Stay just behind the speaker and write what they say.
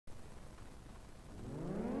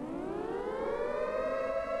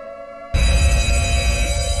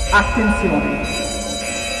Attenzione!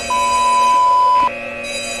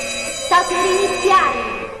 Sta per iniziare!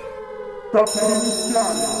 Sta per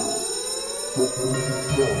iniziare!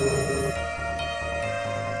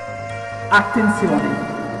 Attenzione!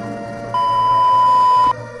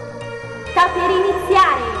 Sta per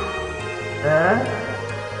iniziare!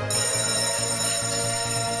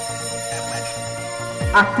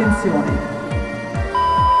 Attenzione!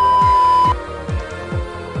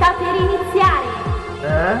 Sta per iniziare!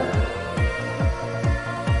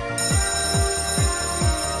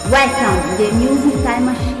 Welcome to the Music Time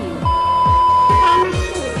Machine.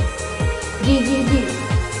 Gigi.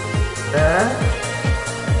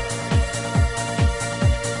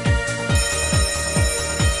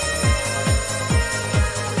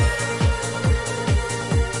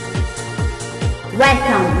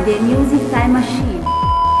 Welcome to the Music Time Machine.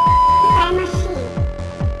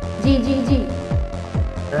 Gigi.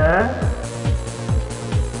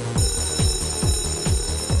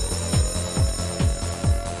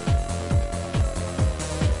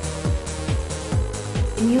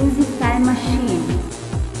 Music Time Machine.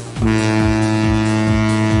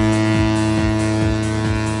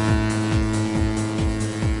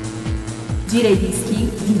 Gira i dischi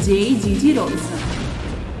DJ Gigi Rose.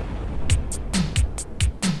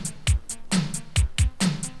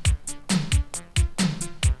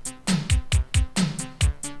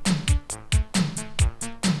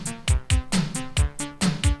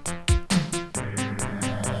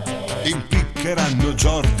 Impiccheranno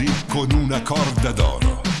Jordi con una corda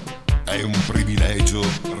d'oro. È un privilegio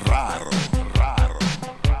raro.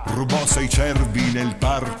 Rubò 6 cervi nel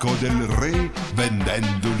parco del re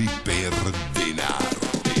vendendoli per denaro.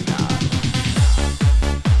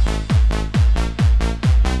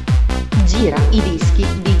 Gira i dischi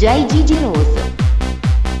DJ Gigi Rose.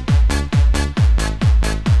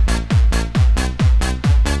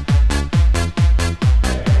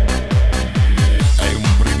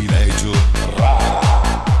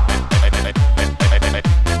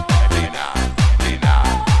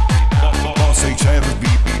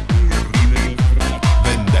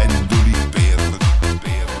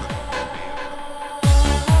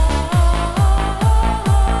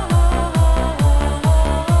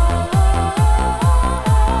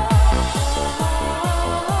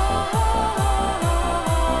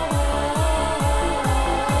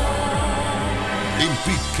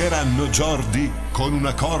 Impiccheranno Jordi con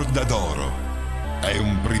una corda d'oro. È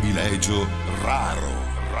un privilegio raro.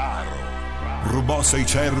 Rubò 6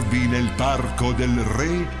 cervi nel parco del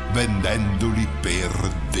re vendendoli per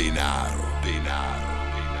denaro.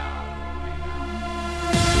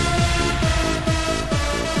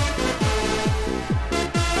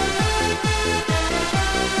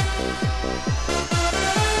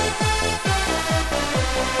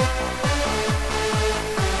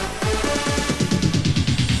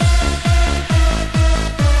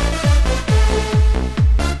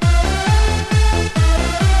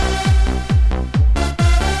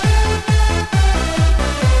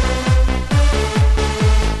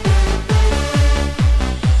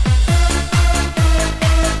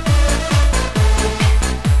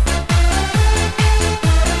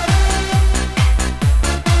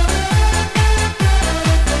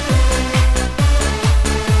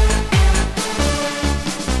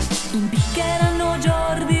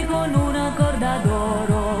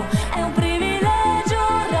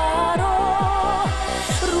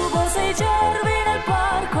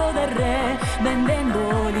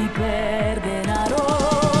 vendendoli per denaro.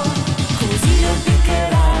 Così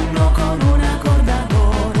impiccheranno con una corda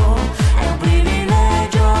d'oro, è un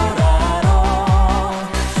privilegio raro.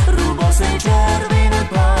 Rubo 6 cervi nel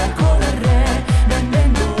parco del re,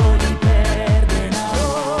 vendendoli per denaro.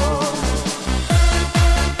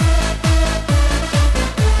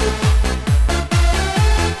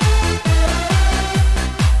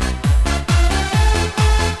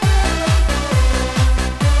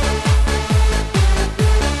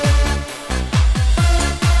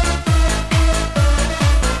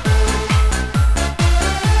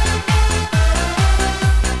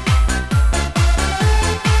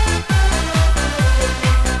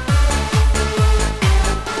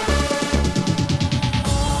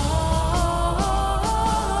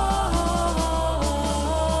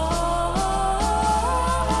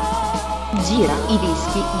 Gira i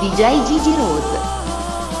dischi DJ Gigi Rose.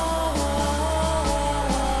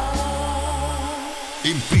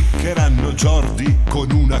 Impiccheranno Jordi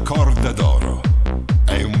con una corda d'oro.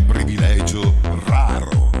 È un privilegio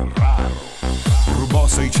raro. Rubò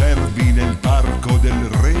 6 cervi nel parco del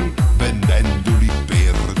re, vendendoli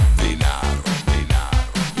per denaro.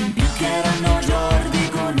 Impiccheranno Jordi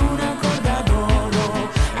con una corda d'oro,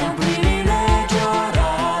 è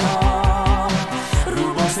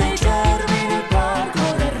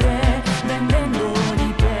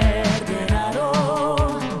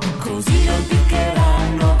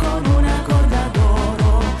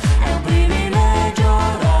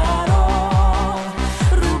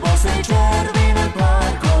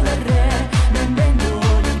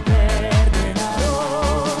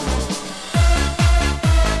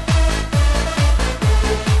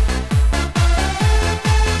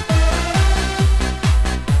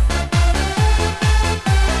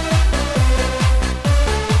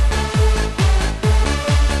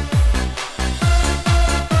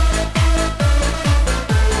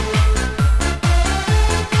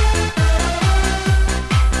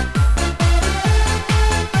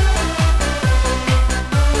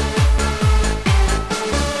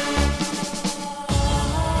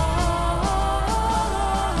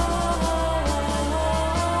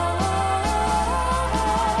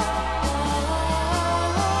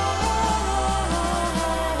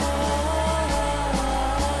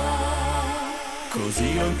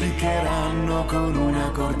piccheranno con una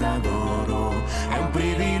corda d'oro, è un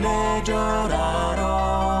privilegio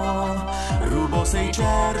raro. Rubo 6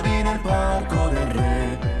 cervi nel parco del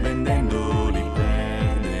re, vendendoli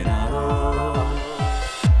per denaro.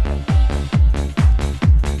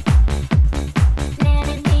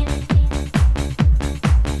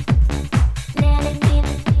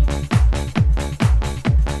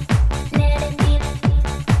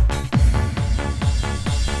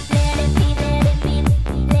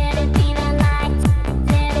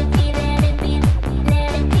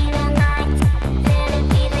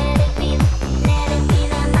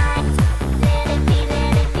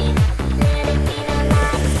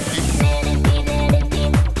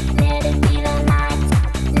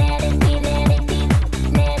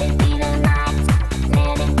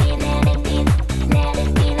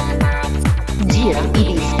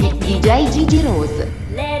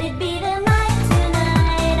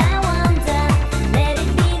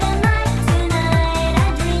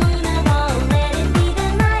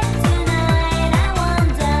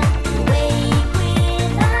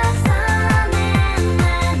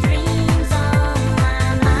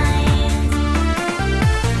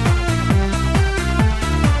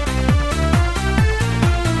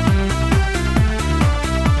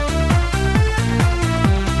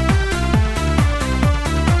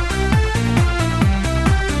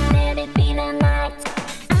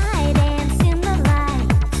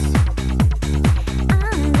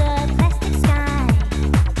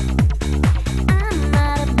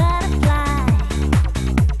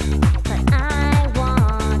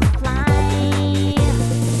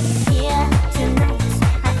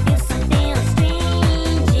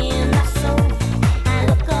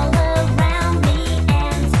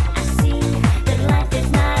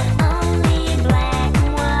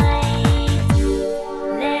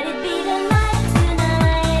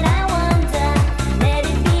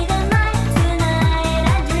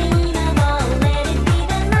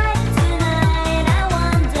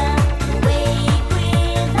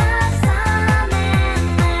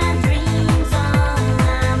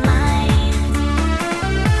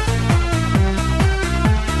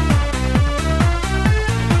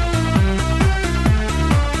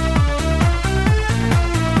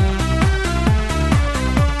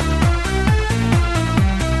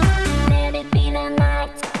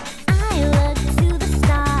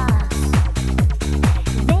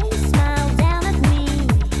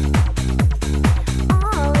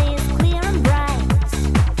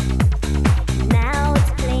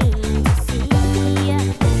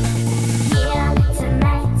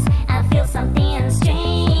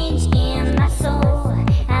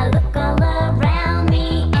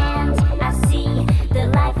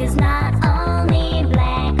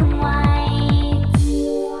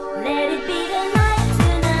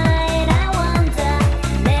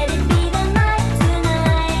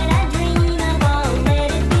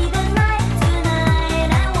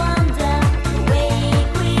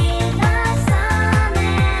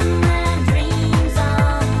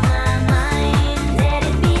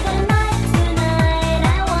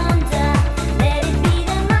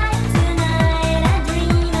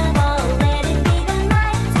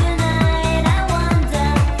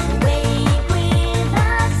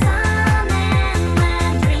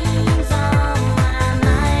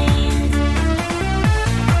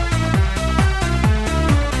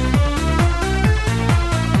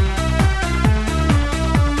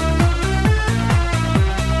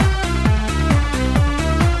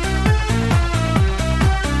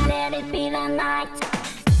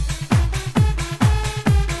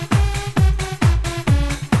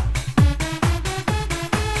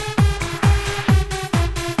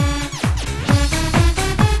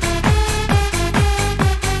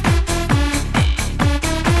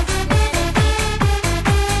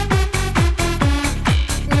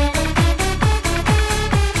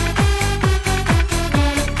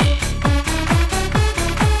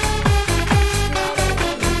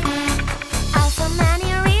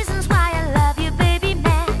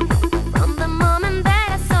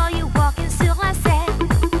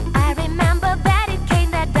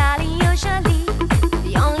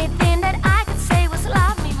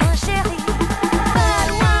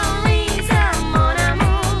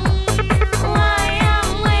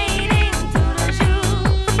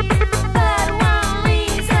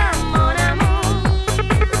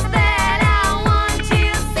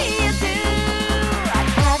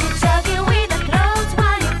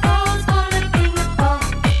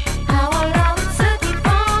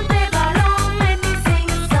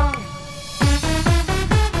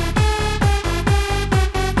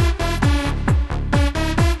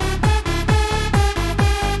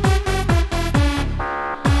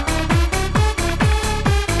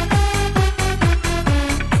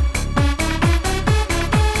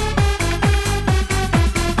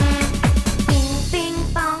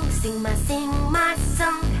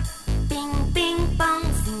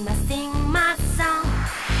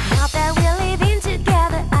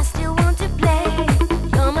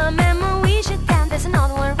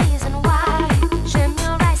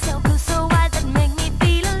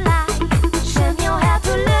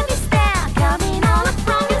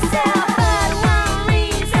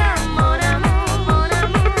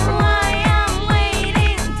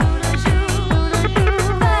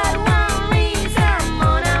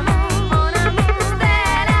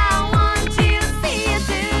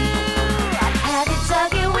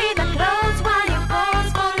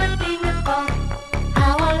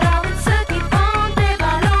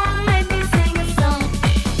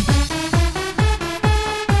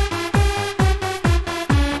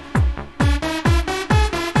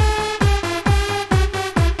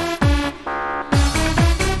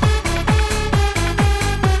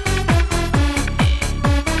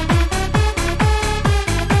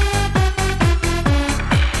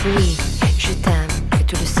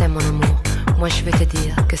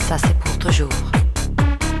 dire que ça c'est pour toujours.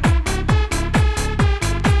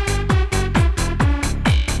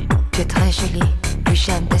 Tu es très jolie, oui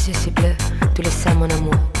j'aime tes yeux si bleus. Tu le sais mon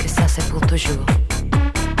amour, que ça c'est pour toujours.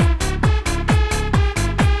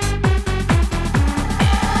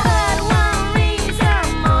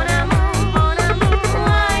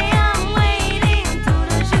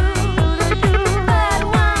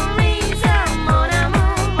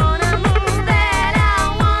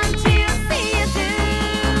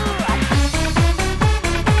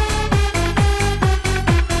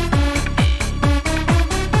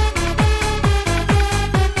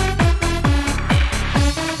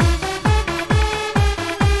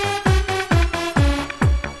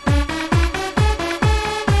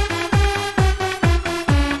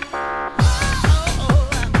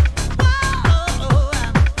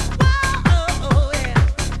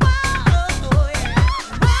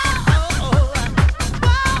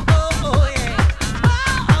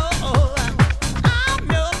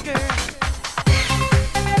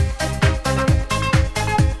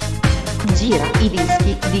 Gira i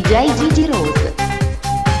dischi DJ Gigi Rose.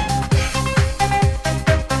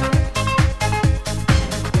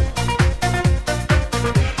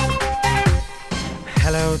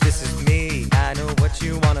 Hello, this is me. I know what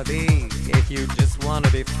you wanna be. If you just wanna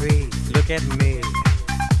be free, look at me.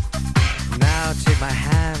 Now take my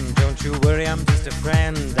hand, don't you worry, I'm just a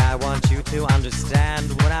friend. I want you to understand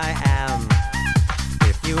what I am.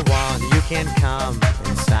 If you want, you can come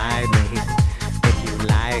inside me. If you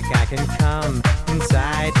like, I can come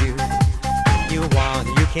inside you. If you want,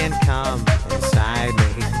 you can come inside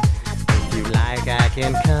me. If you like, I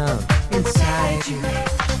can come inside you.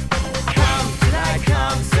 Come till I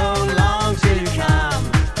come, so long till you come.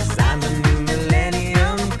 'Cause I'm the new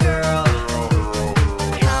millennium girl.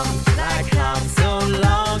 Come till I come, so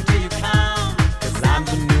long till you come. 'Cause I'm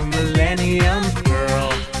the new millennium girl.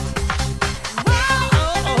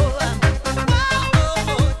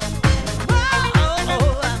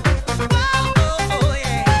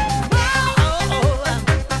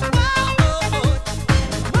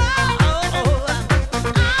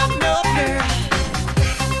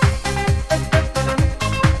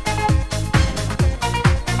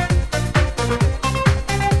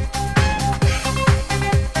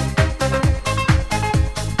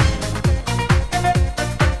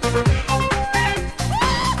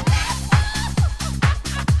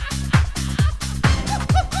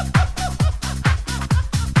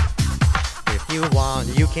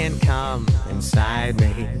 Can come inside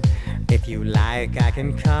me. If you like, I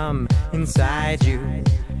can come inside you.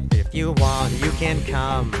 If you want, you can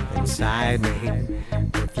come inside me.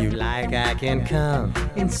 If you like, I can come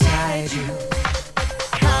inside you.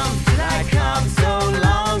 Come till I come, so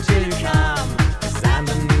long till you come. 'Cause I'm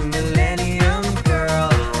the new millennium girl.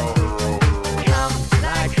 Come till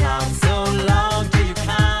I come, so long till you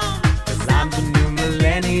come. 'Cause I'm the new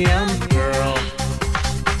millennium girl.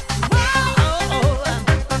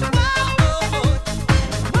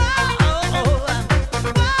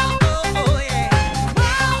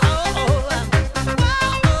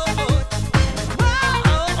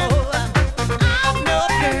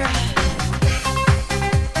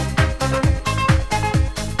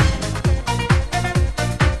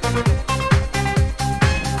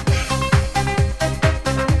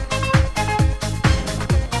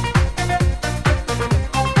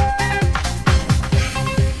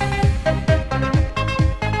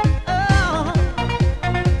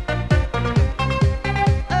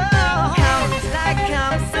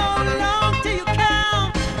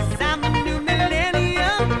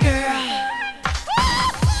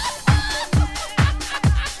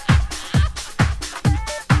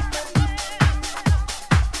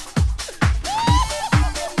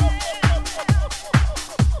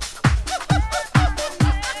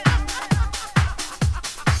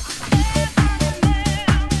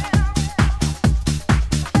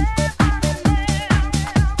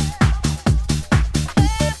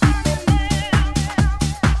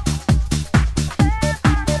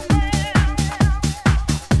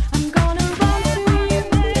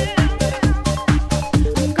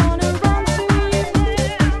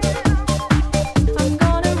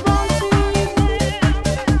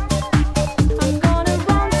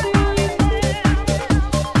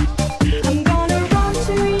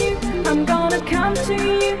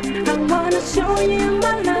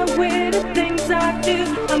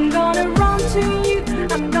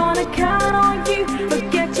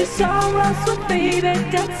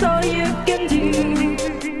 That's all you can do.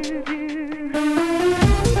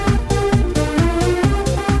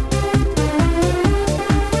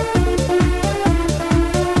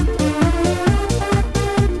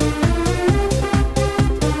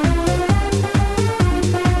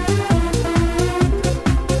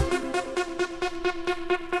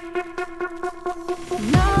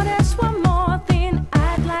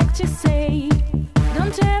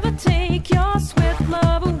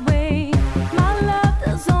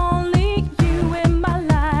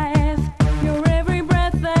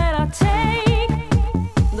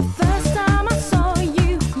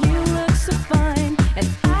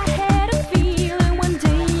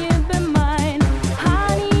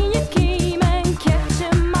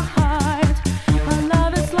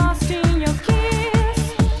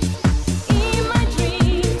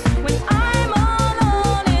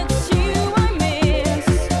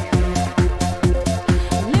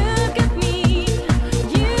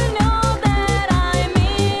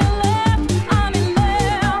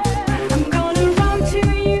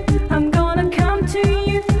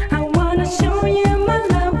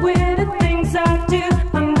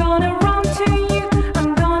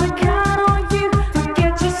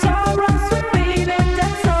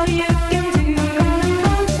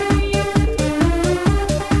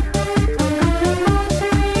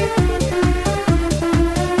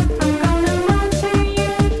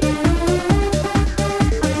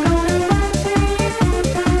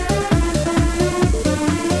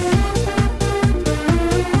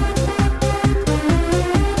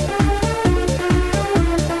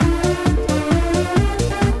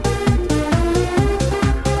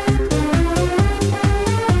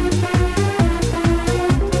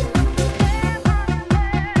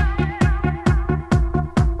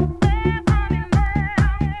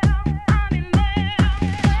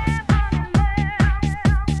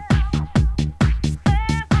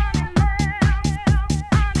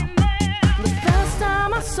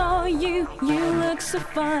 so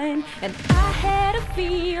fine. And I had a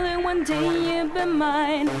feeling one day you'd be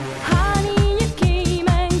mine. Honey, you came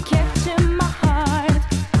and captured my heart.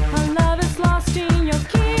 My love is lost in your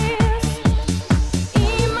kiss.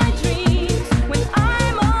 In my dreams, when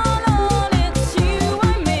I'm alone, it's you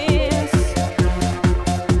I miss.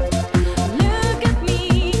 Look at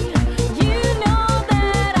me, you know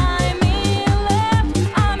that I'm in love.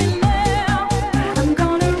 I'm in love. I'm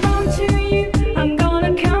gonna run to you, I'm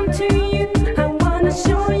gonna come to you. I wanna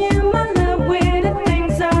show you my love with the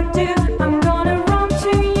things I do. I'm gonna run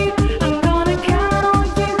to you, I'm gonna count on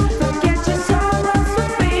you. Forget your sorrows, so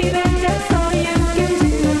baby, that's all you can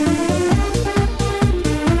do.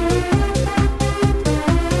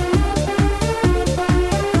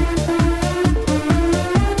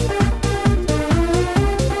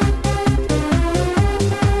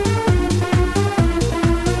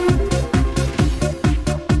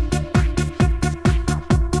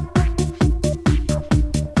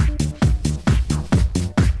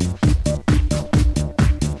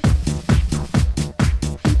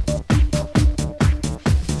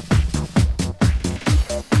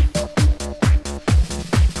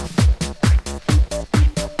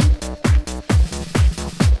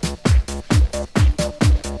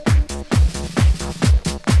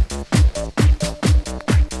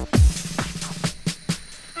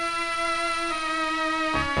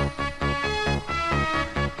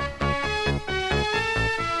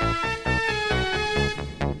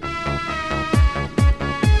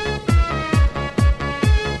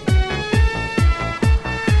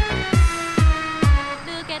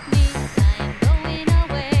 Look at me, I am going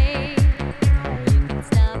away. You can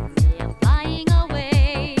stop me, I'm flying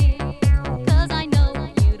away. 'Cause I know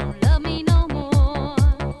you don't love me no more.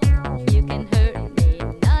 You can hurt me,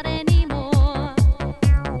 not anymore.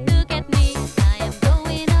 Look at me, I am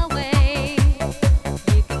going away.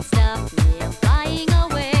 You can stop me, I'm flying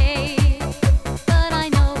away. But I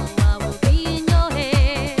know I will be in your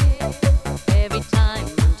head every time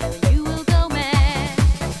until you will go mad.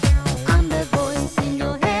 I'm the voice in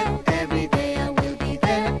your head, every day I will be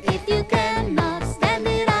there. If you cannot stand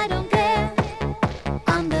it, I don't care.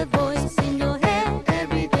 I'm the voice in your head,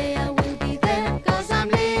 every day I will be there. 'Cause I'm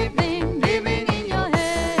living in your head.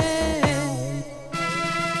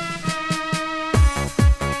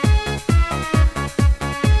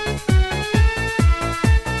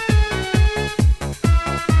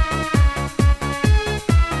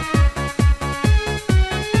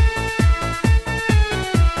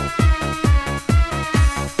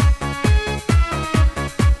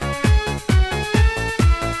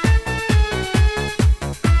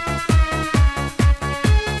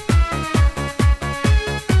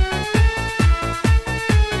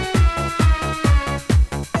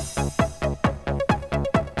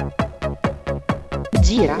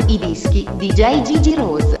 Gira i dischi DJ Gigi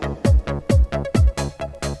Rose.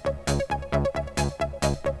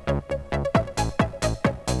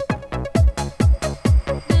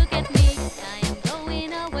 Look at me, I am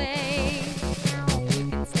going away. You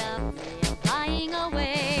can stop me, I'm flying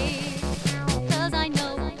away. 'Cause I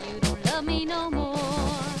know you don't love me no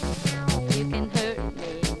more. You can hurt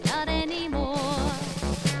me, not anymore.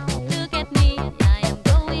 Look at me, I am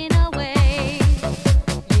going away.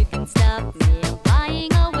 You can stop me, I'm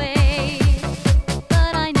flying away.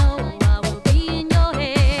 But I know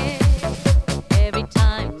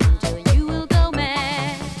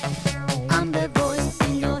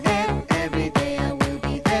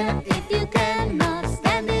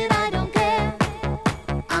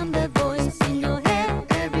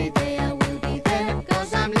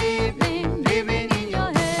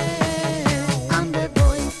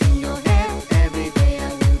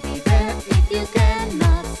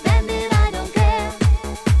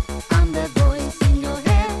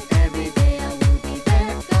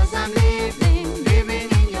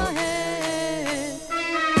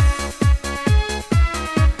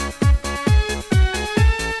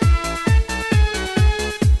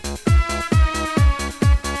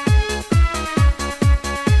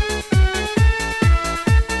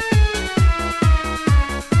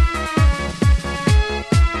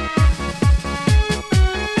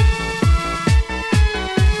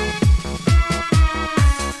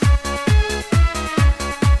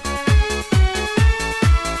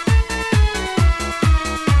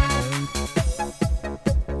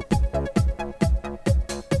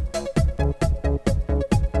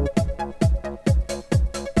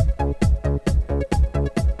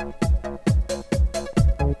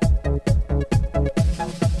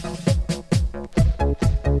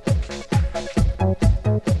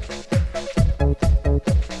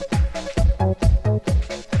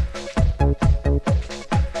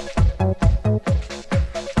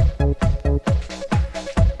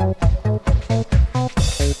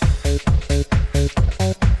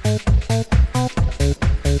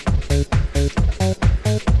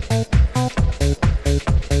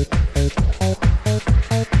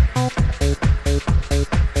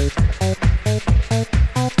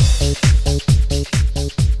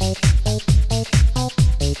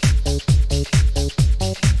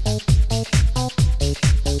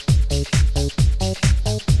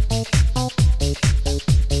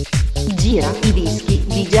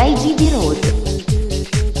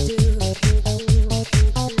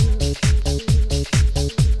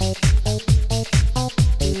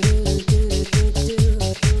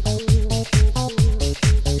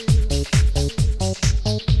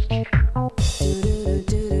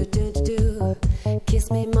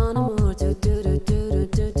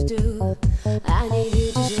I need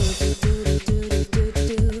you to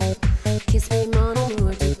kiss me mon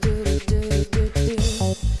amour.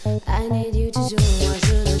 I need you to moi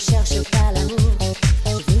je ne cherche pas l'amour.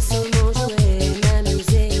 Je veux seulement jouer,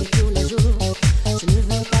 m'amuser tous les jours. Je ne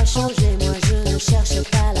veux pas changer, moi je ne cherche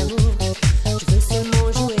pas l'amour. Je veux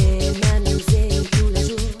seulement jouer, m'amuser tous les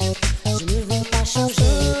jours. Je ne veux pas changer.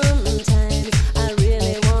 Sometimes I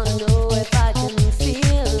really wanna know if I can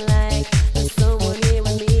feel like there's someone here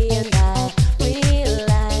with me, and I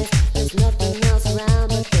realize there's nothing else around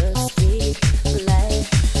but the street light.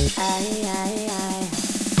 Kiss me mon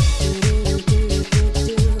amour. I need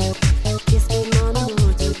you to kiss me mon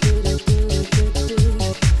amour.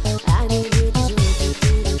 I need you to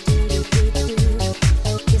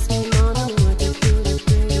kiss me mon amour.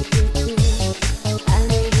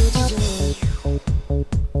 I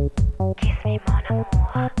need you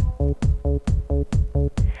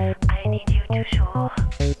toujours.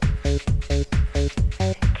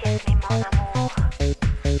 Kiss me mon amour.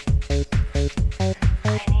 I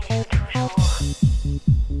need you toujours.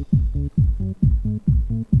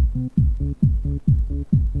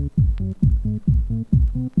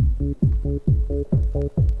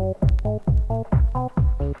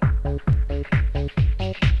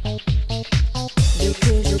 Dès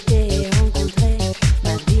que je t'ai rencontré,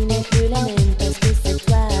 ma vie n'est plus la même parce que c'est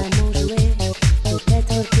toi mon jouet.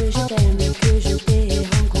 Peut-être que je t'aime et que je t'ai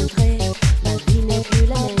rencontré. Ma vie n'est plus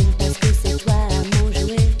la même parce que c'est toi mon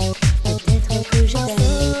jouet. Peut-être que je t'aime.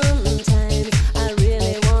 Sometimes I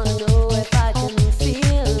really wanna know if I can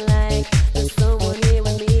feel like there's someone here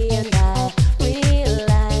with me, and I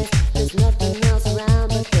realize there's nothing else around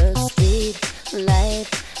but the street light.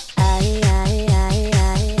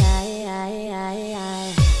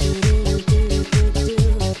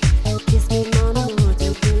 Kiss me mon amour.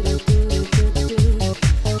 I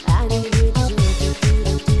need you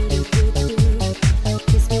to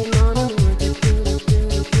kiss me mon amour.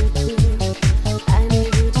 I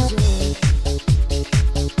need you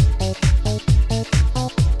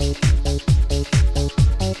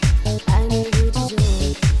to I need you to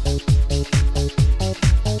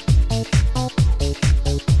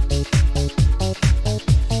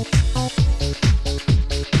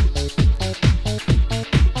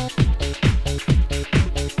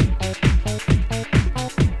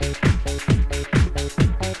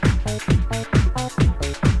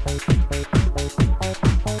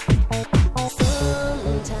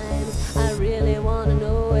Sometimes I really wanna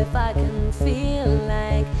know if I can feel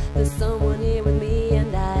like there's someone here with me,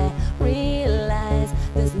 and I realize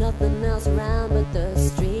there's nothing else around but the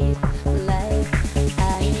street light.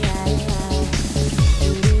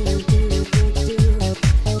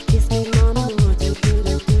 Kiss me mon amour.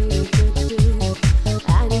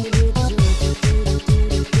 I need you to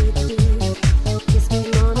kiss me mon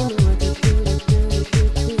amour.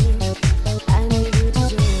 I need you to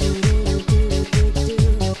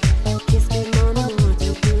kiss me mon amour.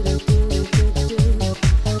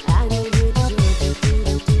 I need you to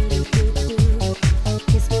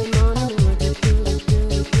kiss me mon amour.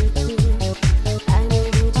 I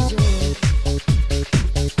need you to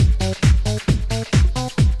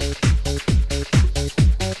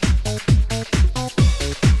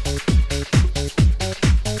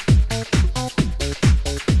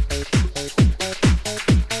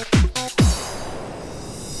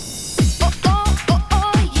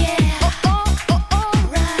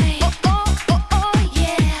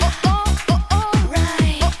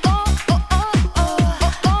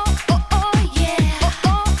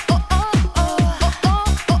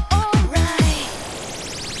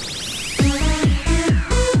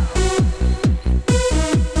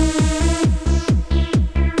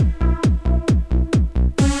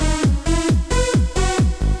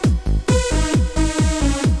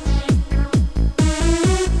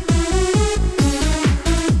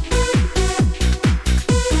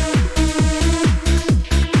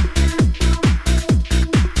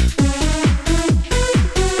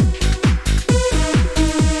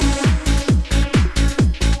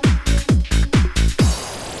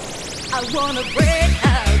I wanna break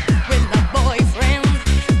out with my boyfriend.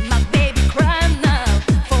 My baby crying now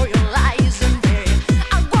for your lies and day.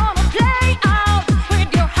 I wanna play out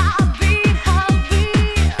with your heartbeat.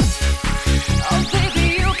 Oh baby,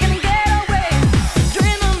 you can get away,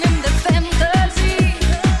 dreaming in the fantasy.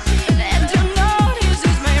 And you know this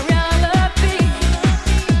is my reality.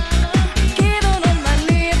 Giving on my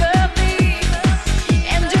liberty.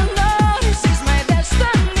 And you know this is my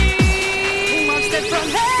destiny. One step from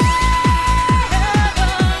here.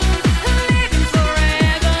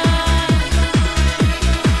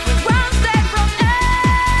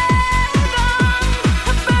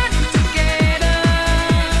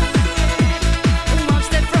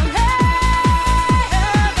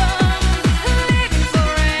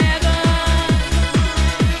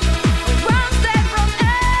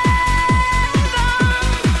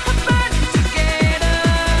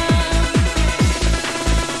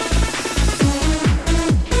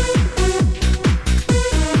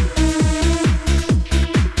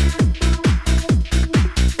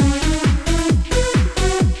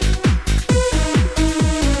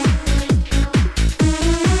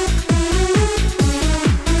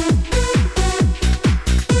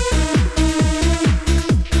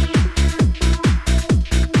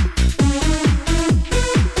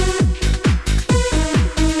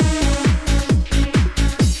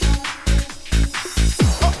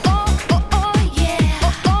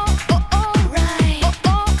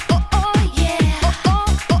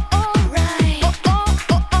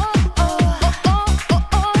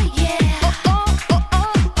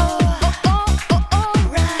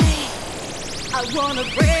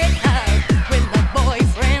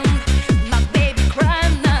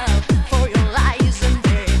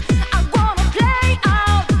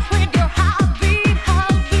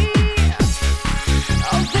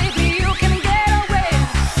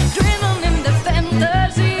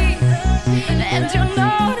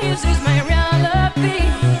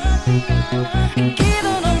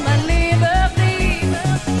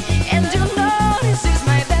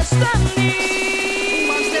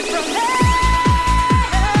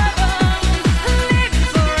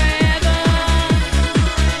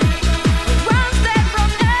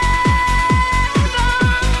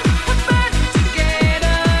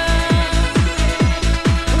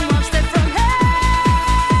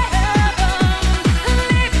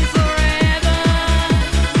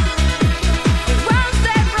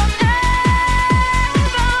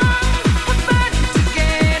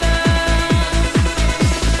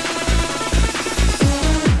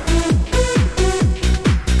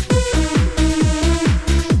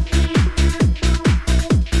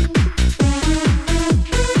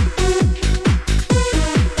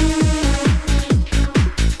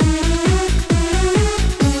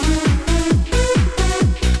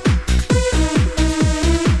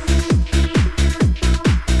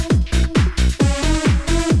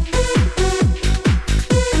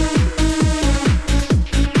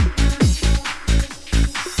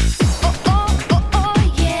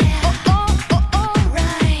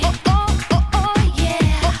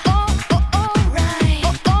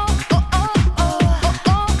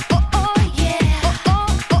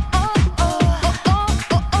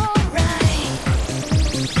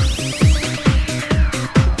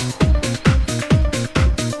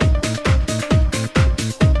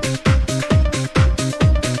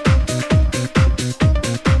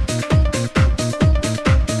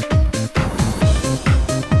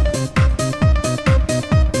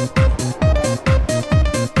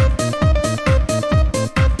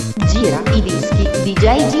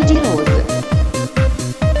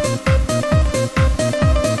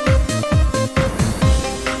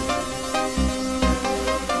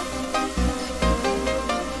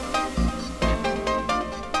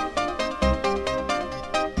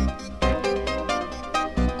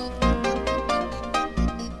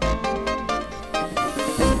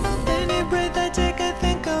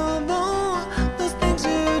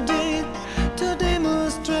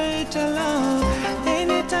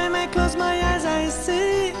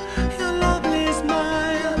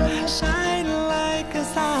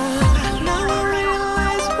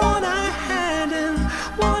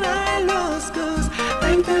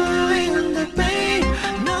 feeling the pain.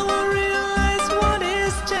 Now I realize what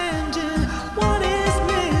is changing, what is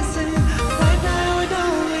missing. Right now and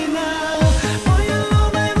only now. For your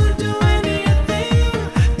love I would do anything,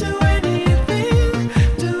 do anything,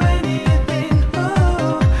 do anything.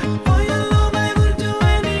 Oh, for your love I would do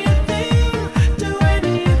anything, do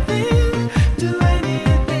anything, do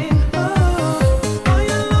anything. Oh, for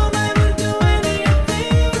your love I would do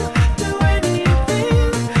anything, do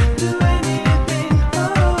anything, do anything.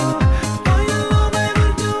 Oh,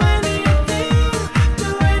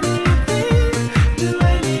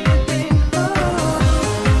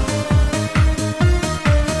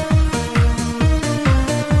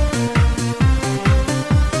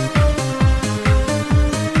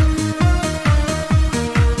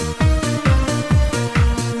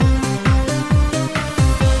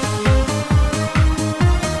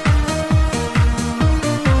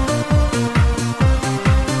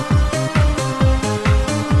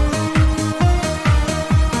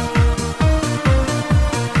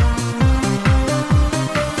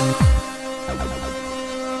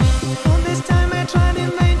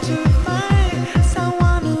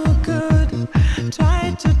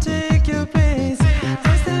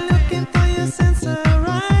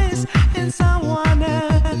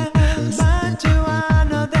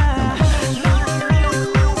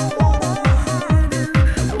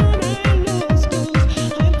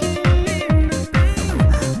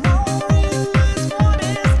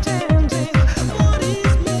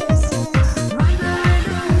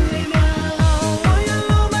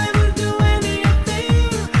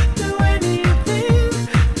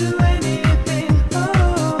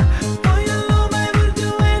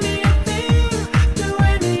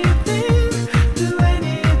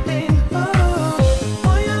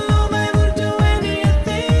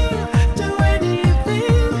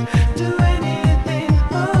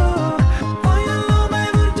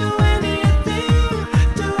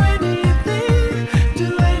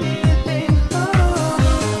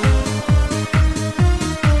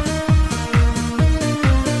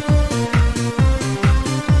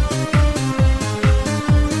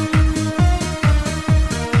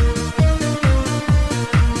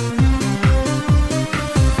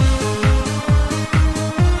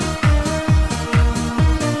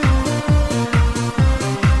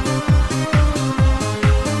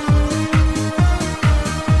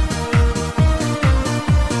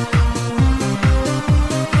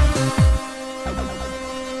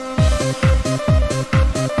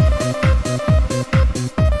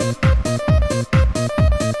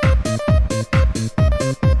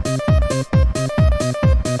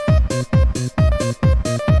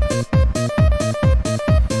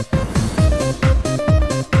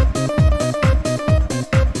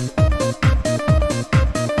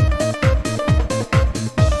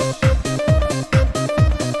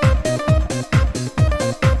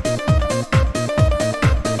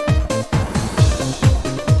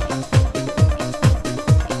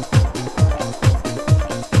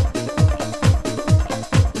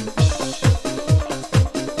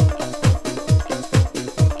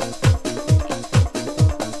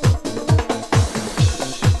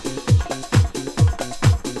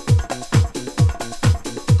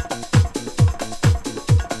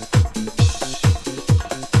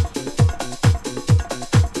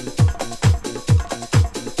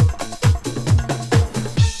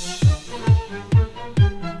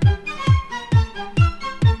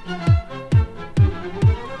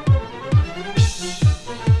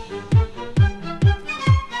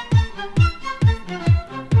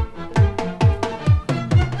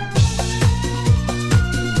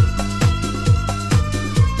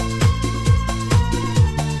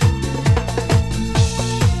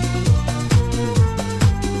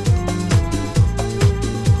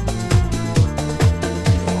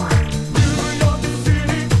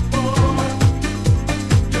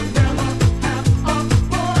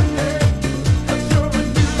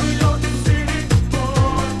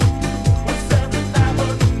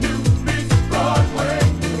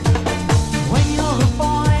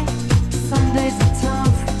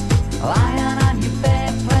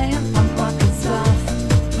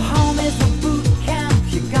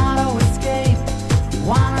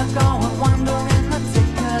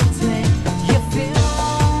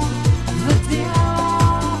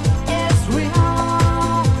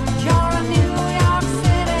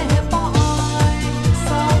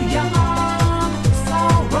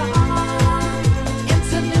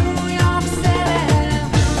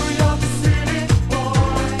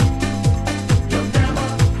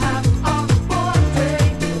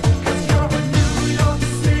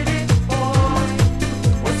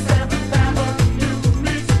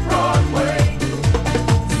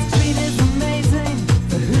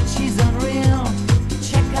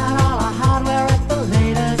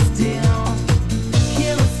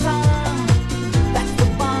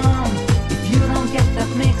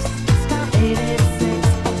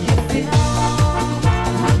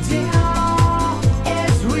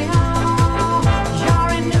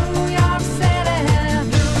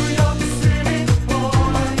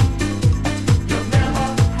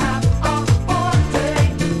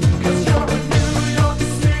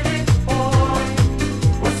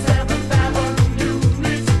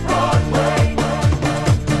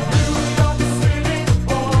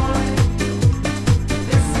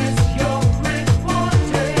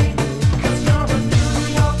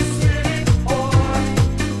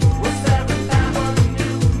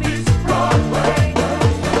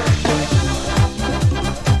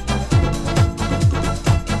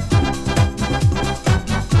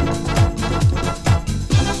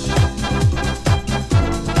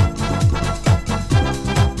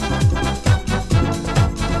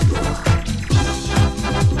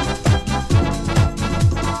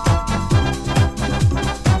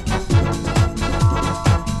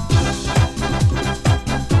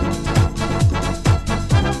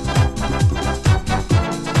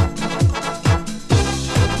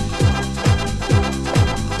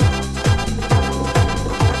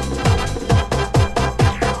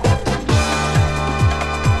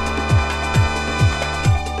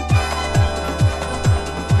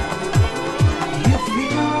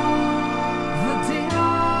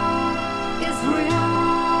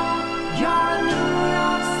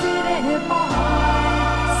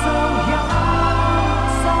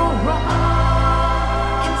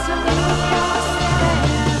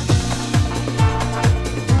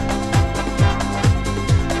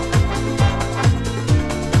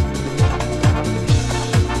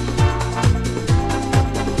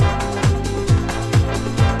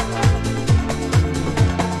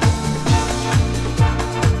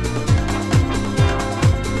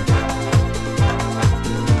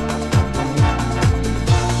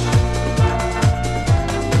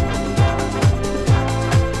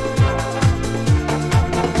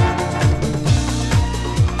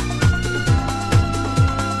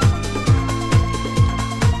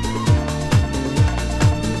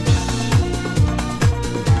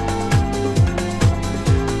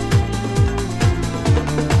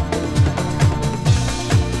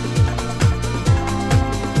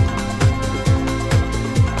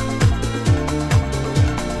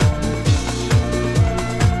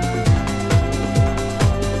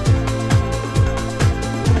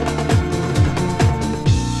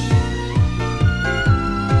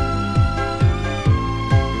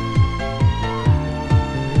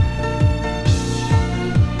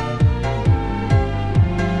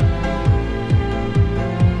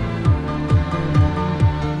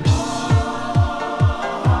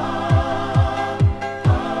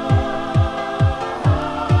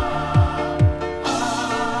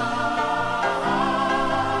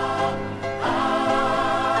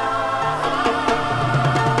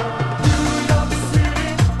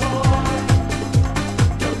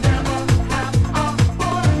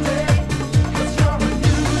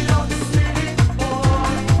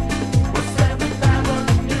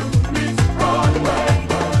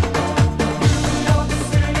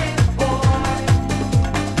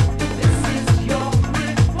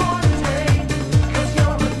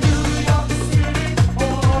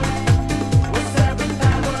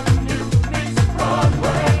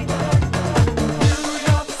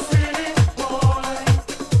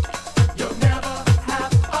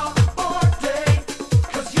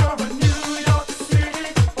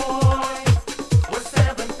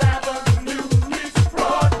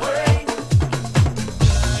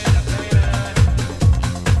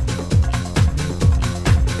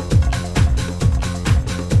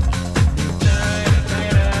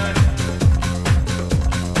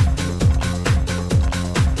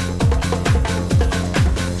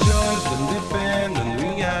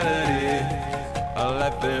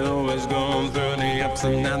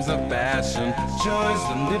 sometimes a passion. Choice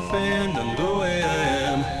and depend on the way I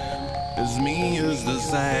am. It's me who's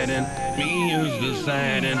deciding, me who's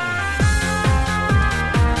deciding.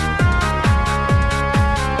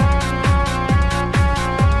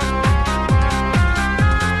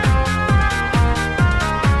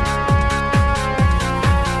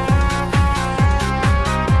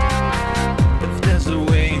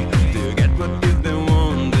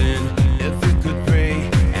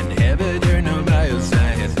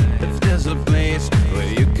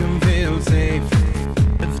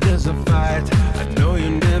 I know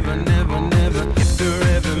you never, never, never get to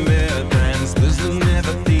ever miss.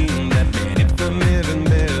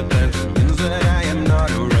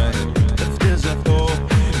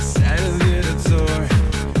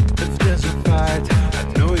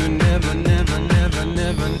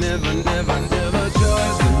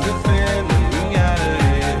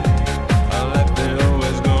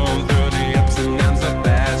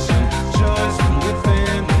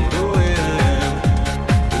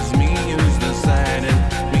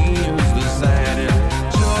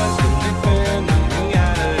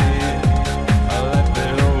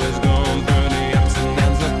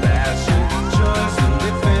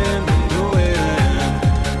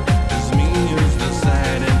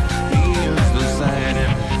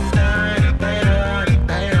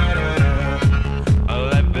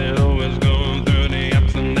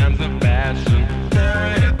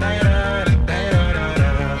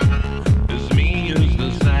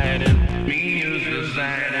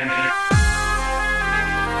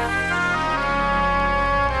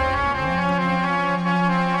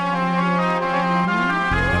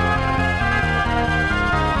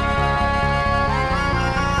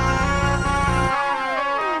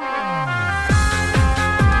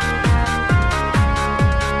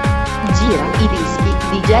 gira i dischi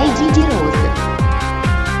DJ Gigi Rose.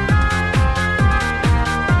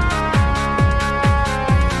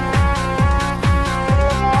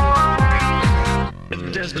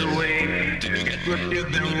 Just a way to get what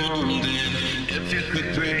you've been wanting. If you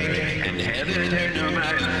could drink and have it hurt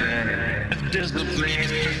nobody said. If there's a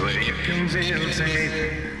place where you can feel safe.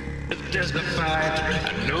 If there's a fight,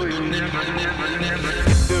 I know you never.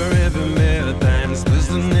 If you're ever mad times, there's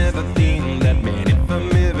never thing that made it for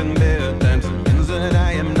me even better times. It means that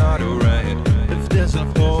I am not alright. If there's a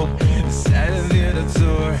hole inside of you that's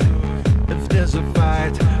sore. If there's a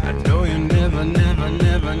fight, I know you never.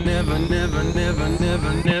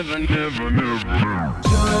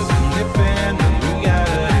 Just independent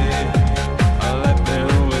reality. Our life been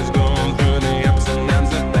always going through the ups and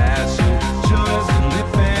downs of passion. Just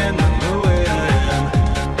independent the way I am.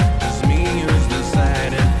 It's me who's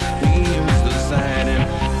deciding,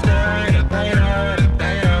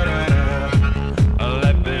 Our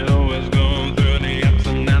life been always going through the ups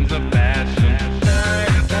and downs of passion.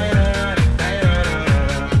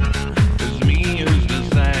 It's me who's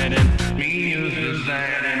deciding,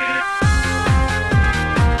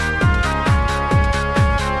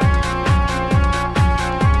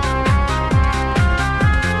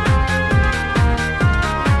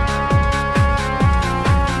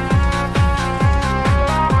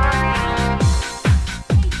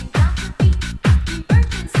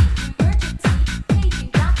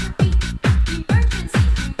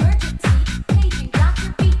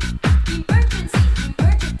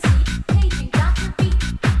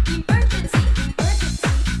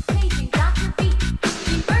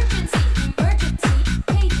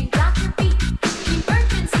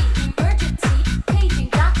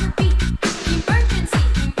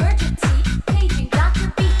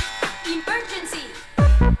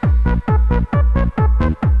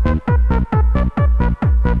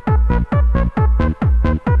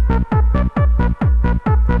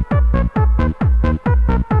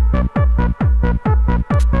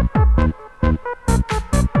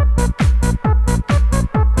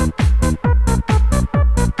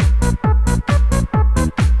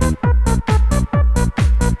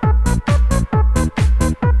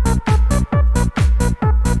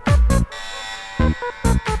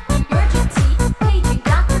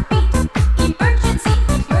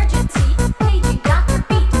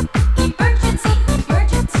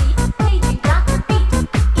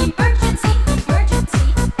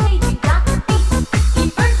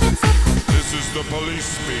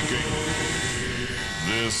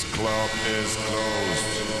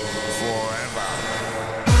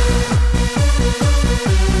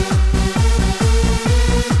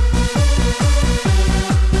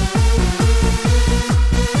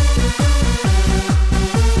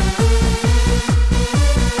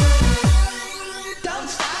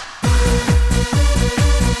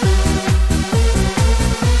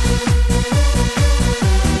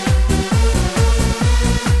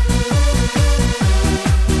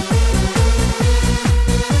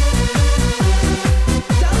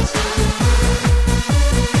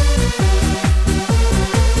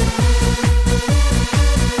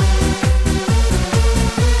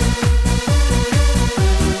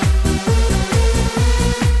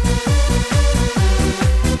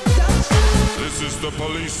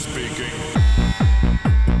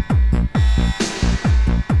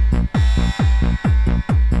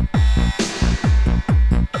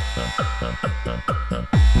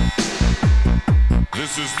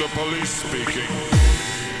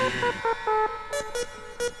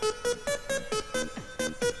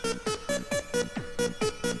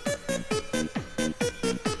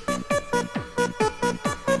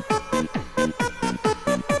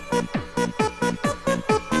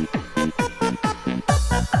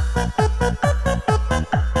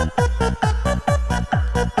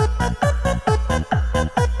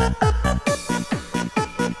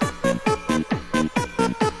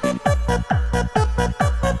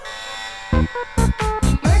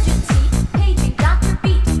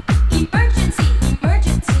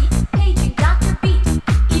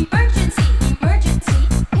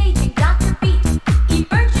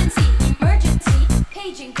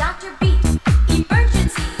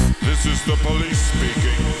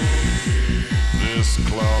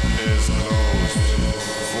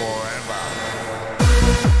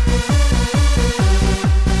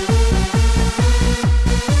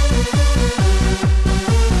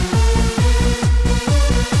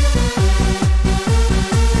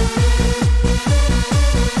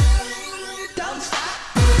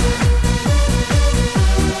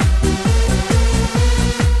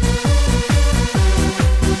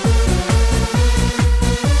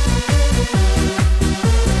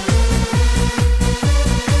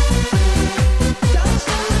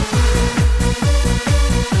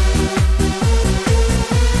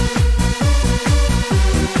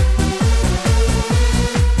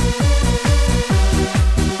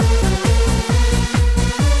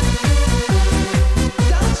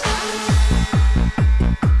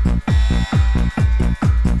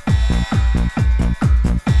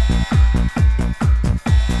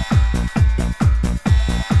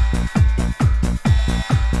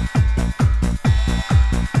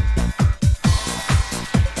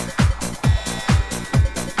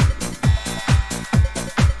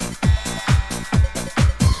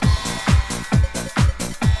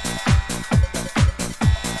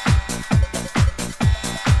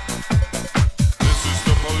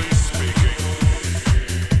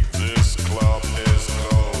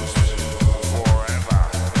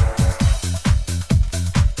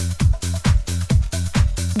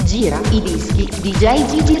 i dischi DJ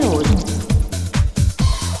Gigi Rose.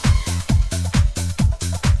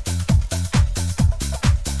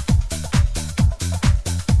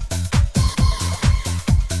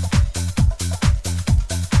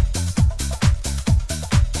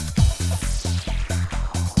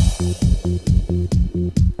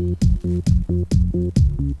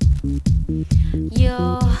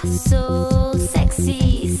 You're so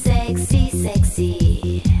sexy, sexy,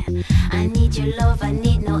 sexy. I need your love, I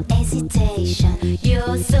need no hesitation.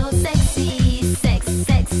 You're so sexy, sex,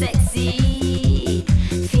 sex, sexy.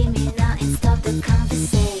 Feel me now and stop the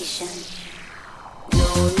conversation. No,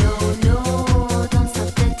 no, no, don't stop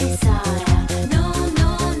the desire. No, no,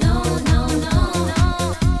 no, no, no, no.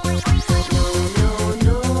 No, no,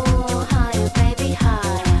 no, higher, baby,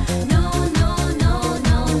 higher. No, no, no,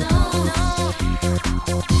 no, no, no.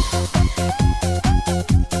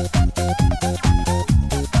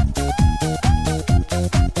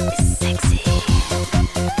 Sexy.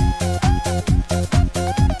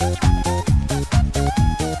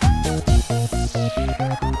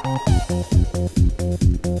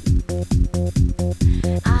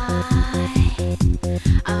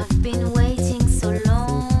 I've been waiting so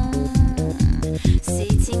long,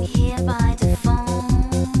 sitting here by the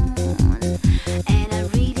phone, and I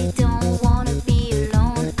really don't wanna be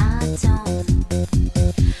alone.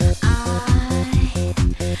 I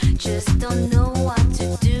just don't know what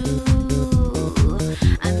to do.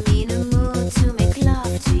 I'm in a mood to make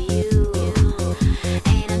love to you,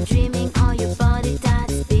 and I'm dreaming on your body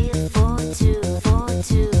that's built for two, for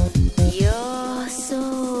two. You're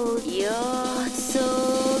so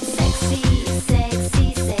sexy,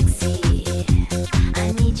 sexy, sexy.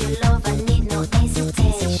 I need your love, I need no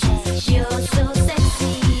hesitation. You're so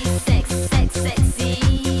sexy, sex, sex, sexy.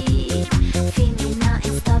 Feel me now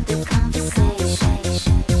and stop the conversation.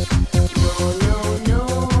 No, no, no,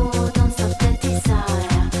 don't stop the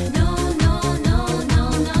desire. No, no, no, no,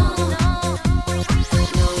 no, no.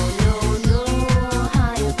 No, no, no,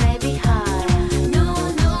 higher, baby, higher. No,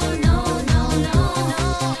 no, no, no, no, no.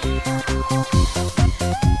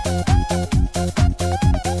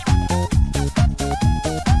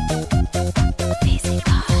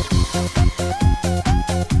 Physical.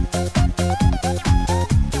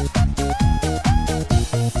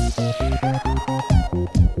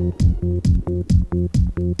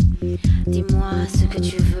 Dis-moi ce que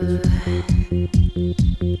tu veux.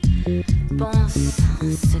 Pense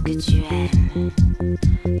ce que tu aimes.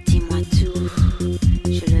 Dis-moi tout,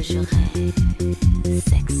 je le jurerai.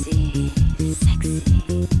 Sexy, sexy.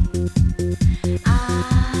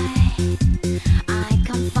 I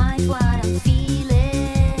can't find what I'm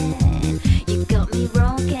feeling. You got me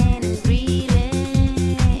broken and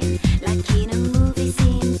reeling, like in a movie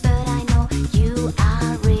scene. But I know you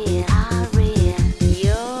are real, are real.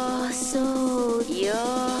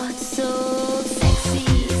 You're so sexy,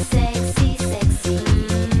 sexy, sexy.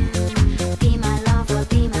 Be my lover,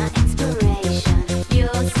 be my inspiration.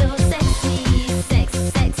 You're so sexy, sex,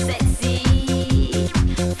 sex, sexy.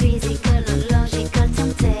 Physical or logical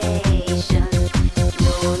temptation.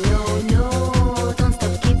 No, no, no,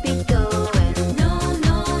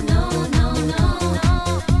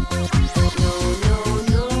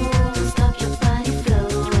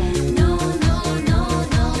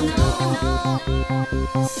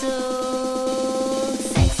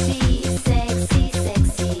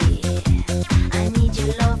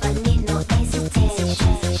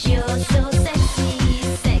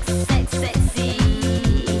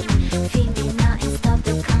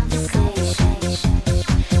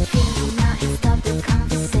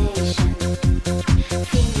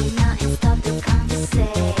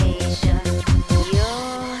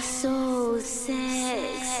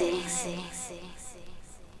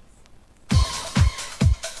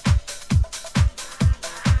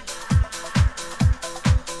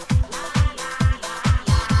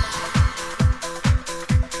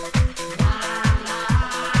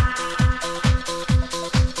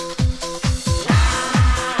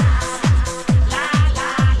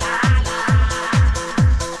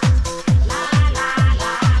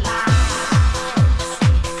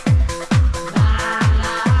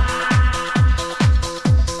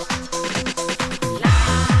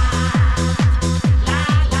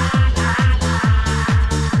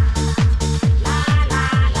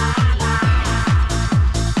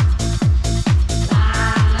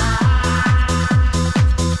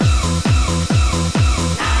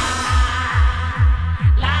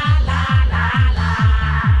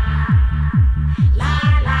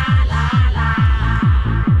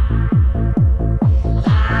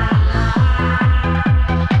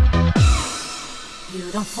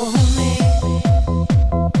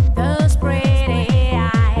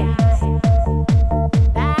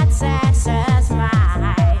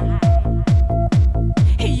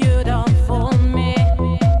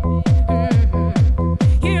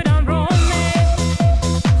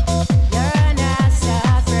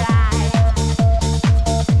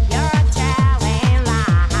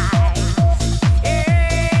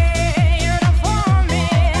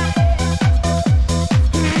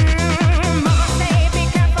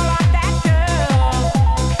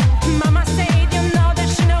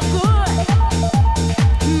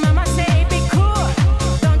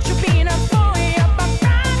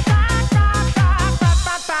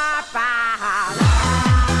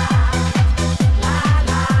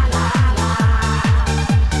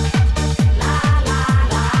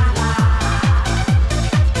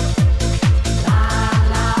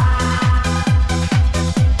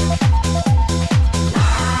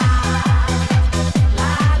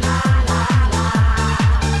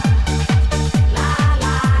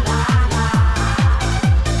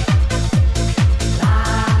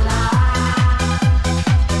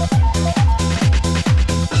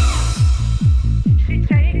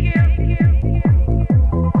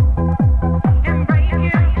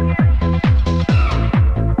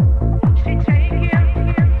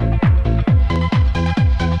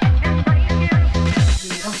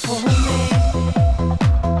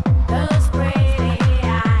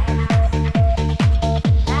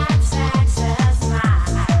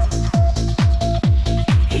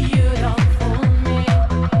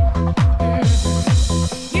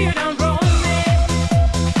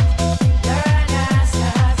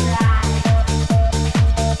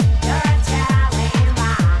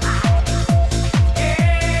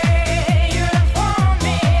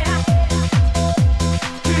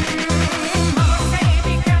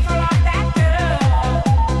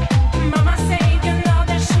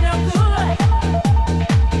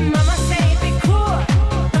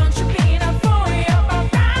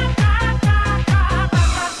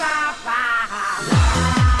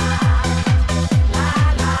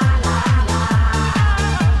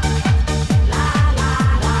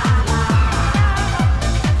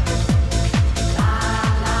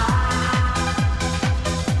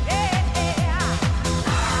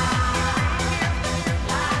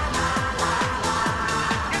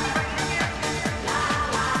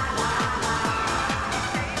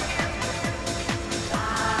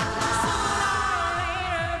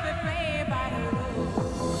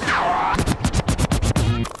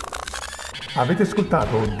 Avete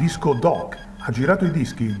ascoltato Disco Doc, ha girato i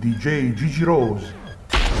dischi DJ Gigi Rose.